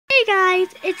Hey guys,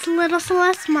 it's Little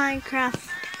Celeste Minecraft,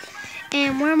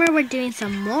 and remember we're doing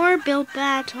some more build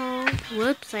battle.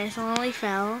 Whoops, I accidentally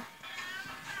fell.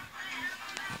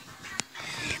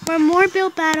 We're more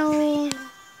build battle.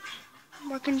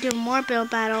 We're gonna do more build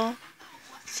battle.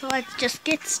 So let's just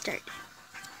get started.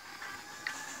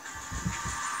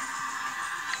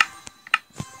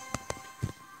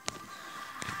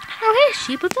 Oh hey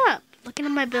sheep, what's up? Looking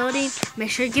at my building. Make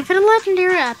sure you give it a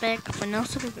legendary epic, but no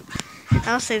super.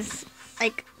 Else is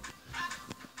like.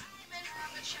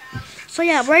 So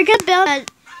yeah, we're gonna build a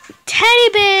teddy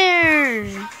bear.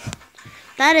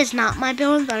 That is not my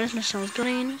build. That is Michelle's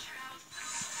building.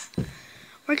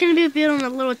 We're gonna be building a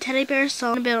little teddy bear, so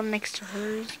I'm gonna build it next to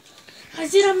hers. I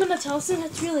said I'm gonna toast it.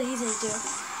 It's really easy to do.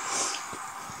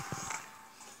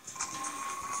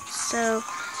 So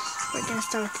we're gonna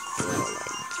start with the little light.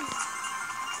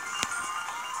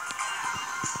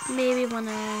 Maybe one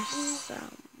of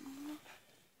some.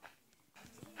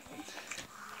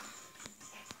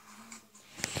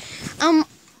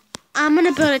 I'm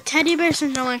gonna build a teddy bear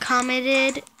since no one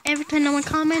commented. Every time no one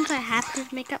comments, I have to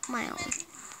make up my own.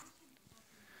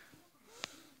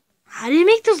 How do you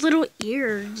make those little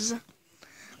ears?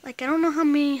 Like I don't know how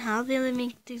they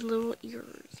make these little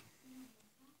ears.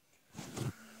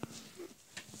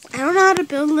 I don't know how to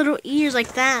build little ears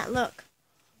like that. Look.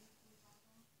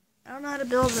 I don't know how to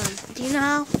build them. Do you know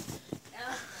how?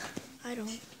 Yeah. I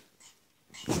don't.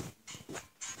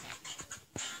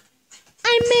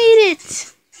 I made it!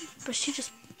 But she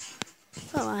just...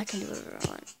 Oh, I can do whatever I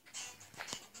want.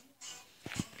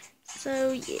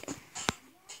 So, yeah.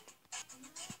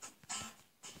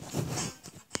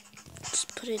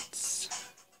 Just put it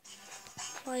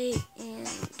white and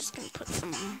just gonna put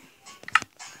some...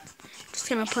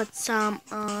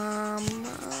 I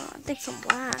think some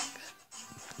black.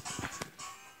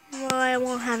 Well, I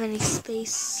won't have any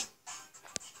space.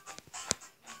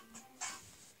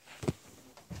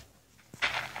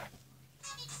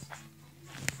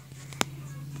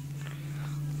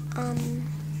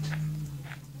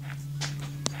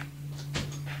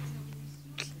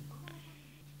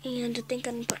 And I think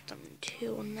I'm gonna put some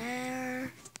two in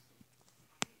there.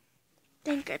 I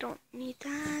think I don't need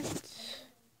that.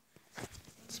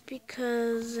 It's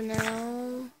because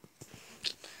no,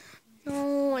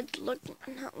 it's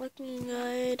not looking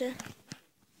good.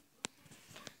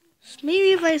 So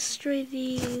maybe if I stray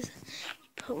these,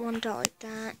 put one dot like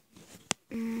that.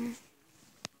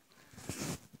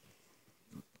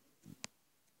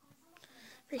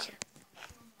 Right here.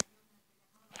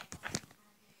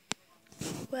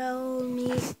 Well,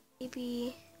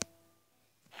 maybe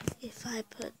if I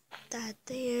put that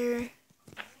there.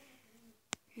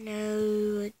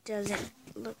 No, it doesn't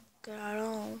look good at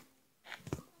all.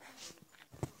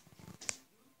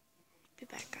 Be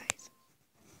back, guys.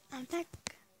 I'm back.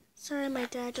 Sorry, my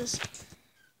dad just.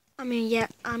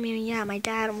 My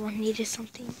dad needed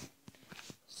something.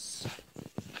 So.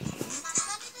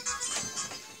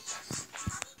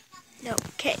 No,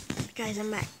 okay, guys, I'm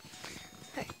back.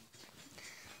 Okay.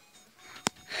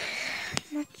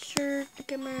 Not sure.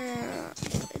 Look at my.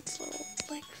 It's little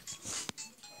like.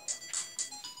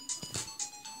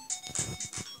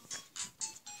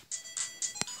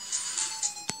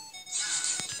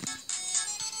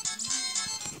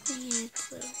 Yeah,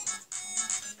 it's little.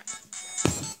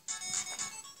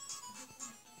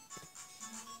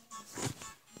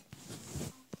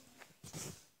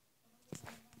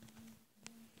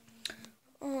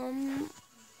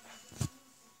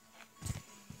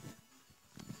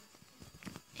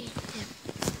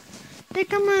 I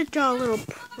think I'm gonna draw a little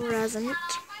present.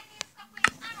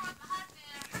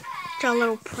 Draw a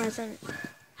little present.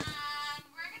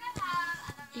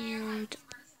 And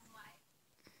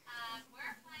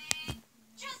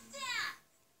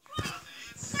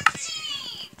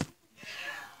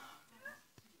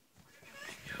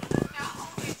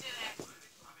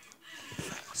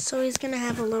so he's gonna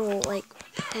have a little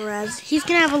he's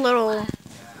gonna have a little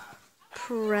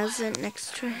present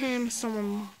next to him.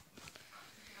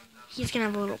 He's gonna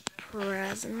have a little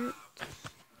present.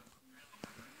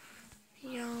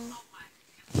 Yo.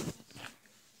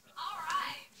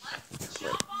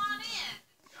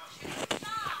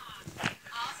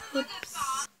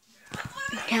 Oops.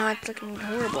 Now it's looking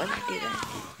horrible if I do that.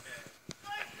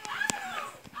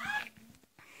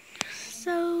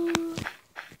 So,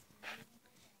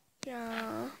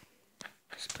 yeah.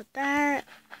 Just put that.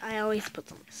 I always put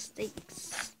some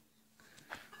mistakes.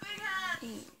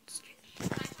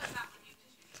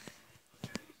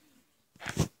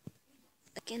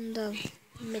 Like in the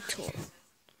middle.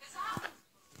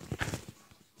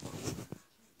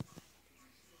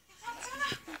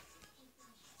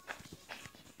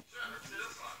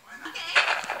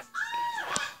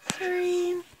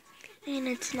 And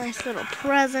it's a nice little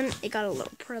present. It got a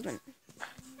little present.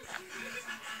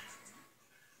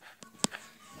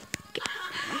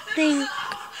 I think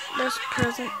this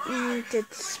present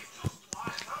needs I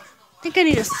think I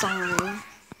need a sign.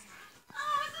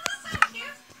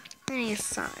 I need a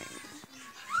sign.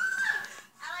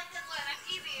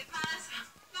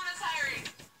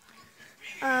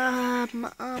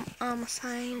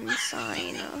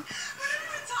 Sign.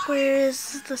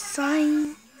 Where's the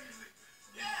sign?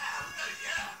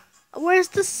 Where's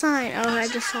the sign? Oh, I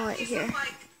just saw it here.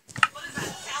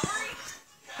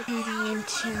 Getting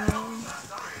into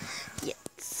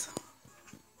yes.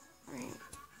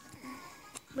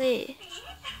 Wait.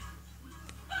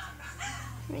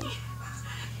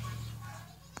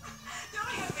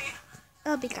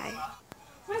 I'll be guy.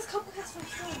 Where's Couple Cats from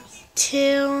Stars?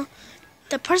 To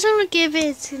the person who give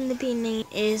it in the beginning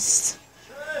is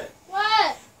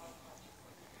What?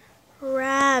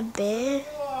 Rabbit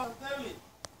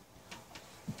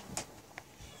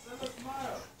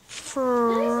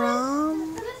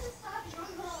from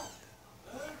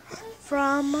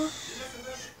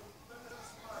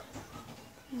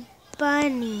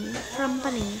Bunny from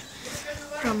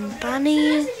Bunny.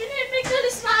 You didn't make me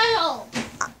smile.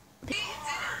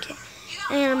 Okay.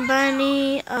 And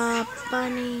Bunny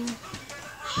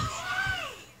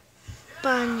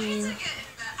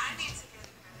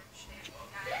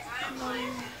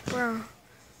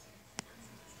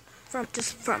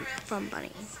from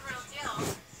Bunny.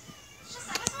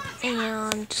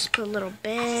 And just put a little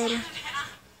bed.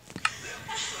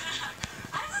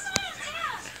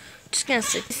 Just gonna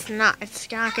say it's not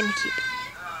gonna keep it.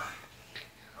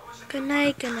 Good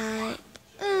night, good night.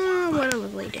 What a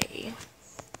lovely day.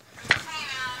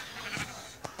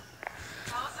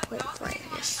 Wait, play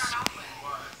this.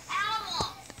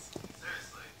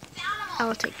 I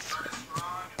will take this one.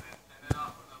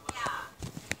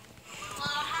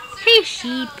 Hey,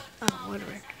 sheep. Oh,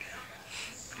 whatever.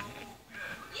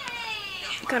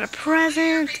 Got a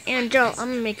present and Joe. I'm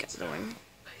gonna make another one.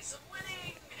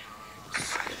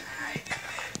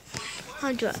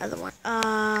 I'll do another one.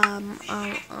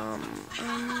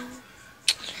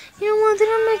 You know what? Then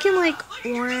I'm making like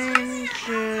orange.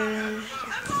 Yeah.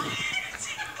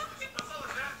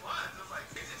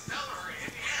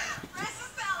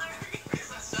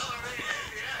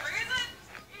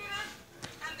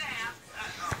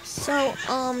 So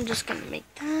I'm just gonna make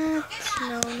that.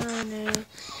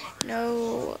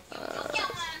 No.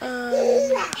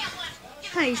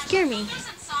 Hi, you scared me.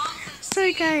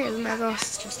 Sorry guys, my little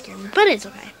sister scared me, but it's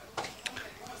okay.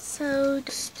 So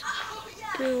just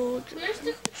build Where's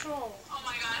the control?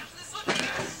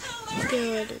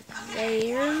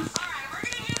 there.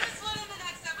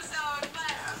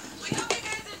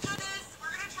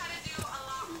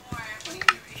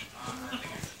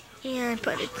 And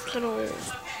put its little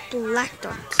black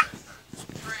dot.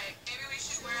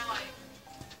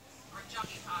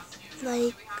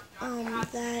 Like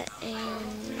that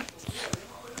and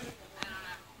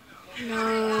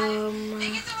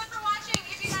I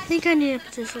think I need to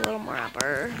put this a little more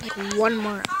upper. Like one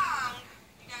more up.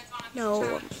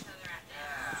 No.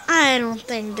 I don't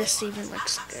think this even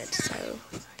looks good, so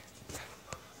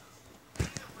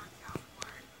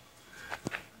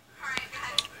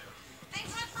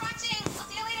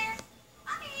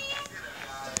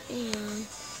and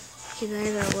okay, that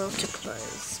is a little too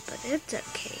close, but it's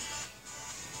okay.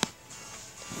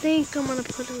 I think I'm gonna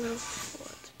put a little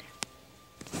forward.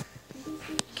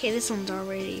 Okay, this one's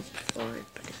already forward,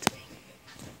 but it's okay.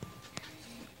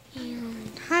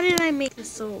 And how did I make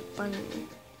this little bunny?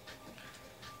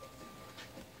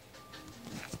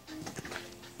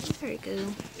 There we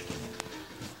go.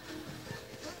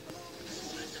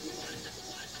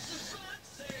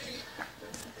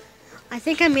 I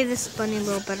think I made this bunny a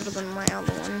little better than my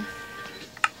other one.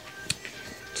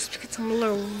 Just because I'm a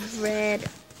little red.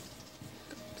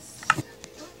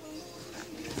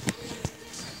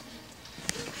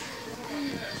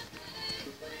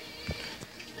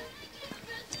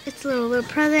 It's a little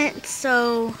present.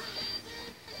 So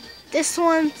this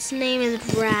one's name is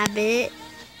Rabbit.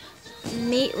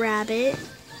 Meet Rabbit.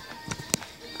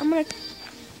 I'm gonna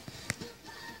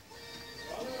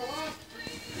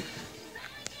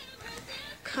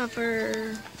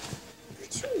cover. You're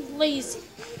too lazy.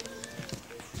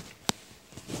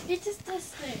 It's just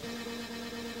this thing.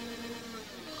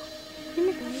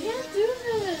 I can't do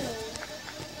this.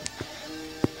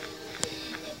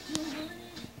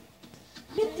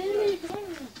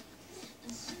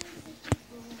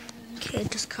 Okay,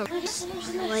 just cover this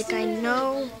like I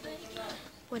know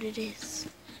what it is.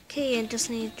 Okay, I just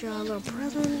need to draw a little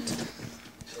present.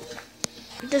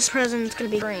 This present is gonna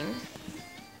be green.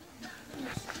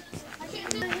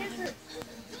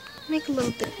 Make a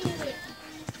little bit.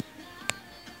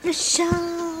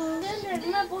 Michelle.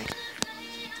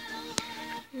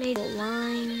 Made a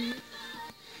line.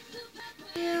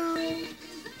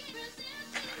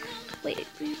 Wait.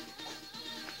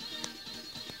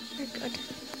 Oh God.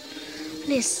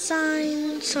 Need a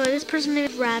sign. So this person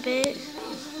named Rabbit.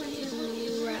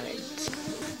 Rabbit.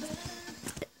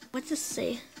 What's this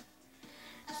say?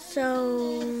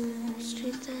 So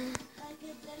street there.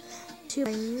 Two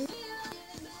bunny.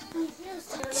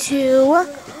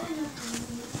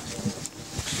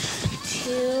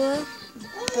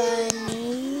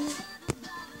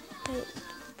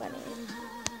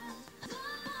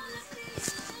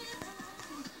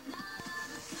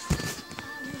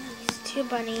 Two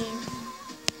bunny.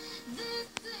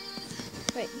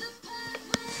 Wait.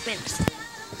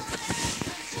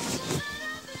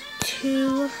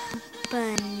 Two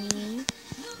bunny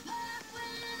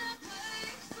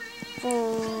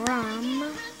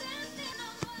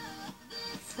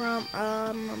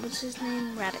from what's his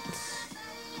name? Rabbit.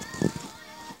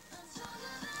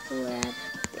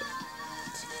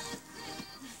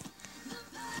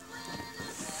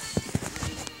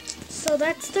 So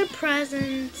that's their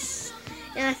presents,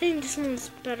 and I think this one's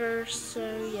better. So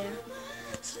yeah.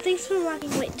 So thanks for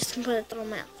watching. Wait, just gonna put it on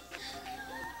map.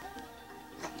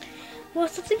 Well,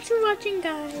 so thanks for watching,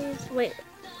 guys. Wait.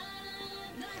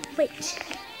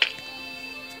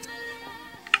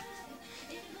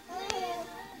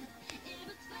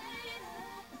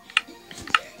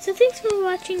 So thanks for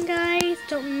watching, guys.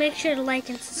 Don't make sure to like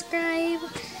and subscribe,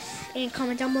 and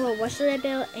comment down below what should I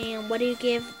build and what do you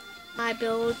give my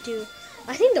build to.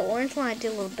 I think the orange one I did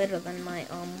a little better than my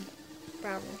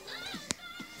brown one.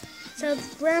 So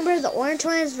remember, the orange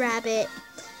one is Rabbit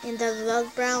and the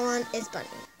brown one is Bunny.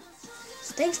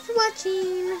 So thanks for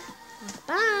watching.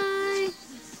 Bye.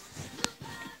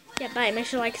 Yeah, bye. Make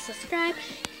sure to like and subscribe.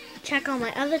 Check out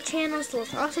my other channels,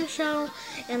 Little Awesome Show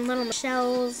and Little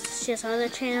Michelle's. She has another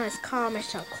channel. It's called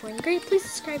Michelle Coin Great. Please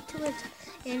subscribe to it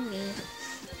and me.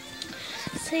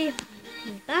 See you.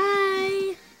 Bye.